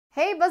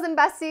Hey Bosom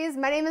Besties,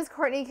 my name is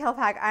Courtney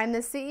Kilpack. I'm the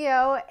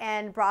CEO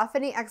and bra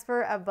fitting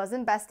expert of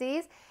Bosom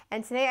Besties,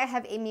 and today I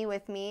have Amy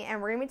with me,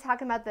 and we're going to be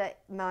talking about the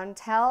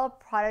Montelle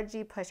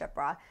Prodigy push-up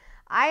bra.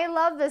 I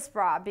love this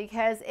bra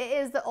because it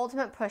is the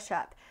ultimate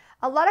push-up.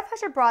 A lot of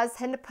push-up bras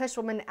tend to push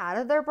women out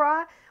of their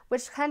bra,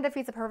 which kind of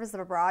defeats the purpose of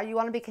a bra. You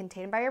want to be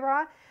contained by your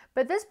bra,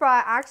 but this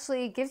bra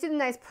actually gives you the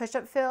nice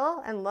push-up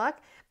feel and look,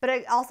 but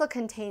it also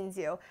contains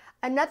you.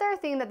 Another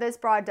thing that this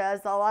bra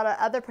does that a lot of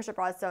other push-up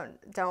bras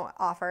don't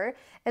offer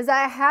is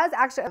that it has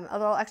actually a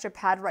little extra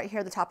pad right here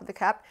at the top of the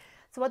cup.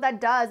 So what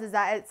that does is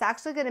that it's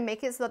actually going to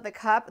make it so that the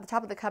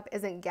top of the cup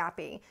isn't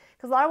gappy.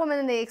 Because a lot of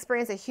women, they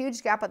experience a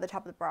huge gap at the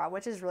top of the bra,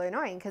 which is really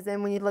annoying because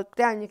then when you look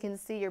down, you can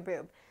see your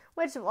boob,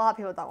 which a lot of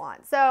people don't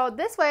want. So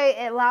this way,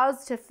 it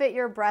allows to fit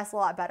your breasts a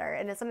lot better,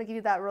 and it's going to give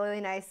you that really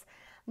nice,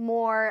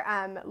 more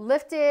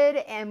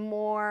lifted and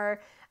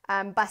more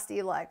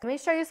busty look. Let me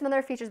show you some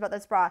other features about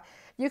this bra.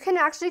 You can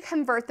actually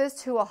convert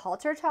this to a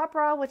halter top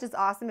bra, which is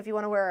awesome if you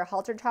want to wear a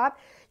halter top.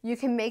 You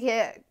can make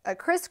it a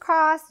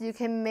crisscross, you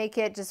can make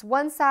it just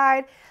one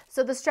side.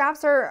 So the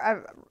straps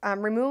are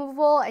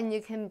removable, and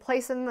you can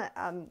place them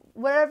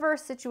whatever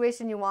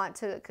situation you want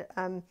to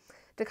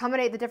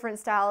accommodate the different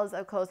styles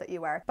of clothes that you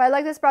wear. But I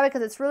like this bra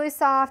because it's really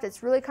soft,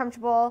 it's really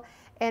comfortable,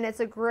 and it's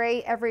a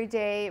great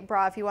everyday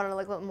bra if you want to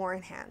look a little more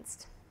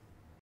enhanced.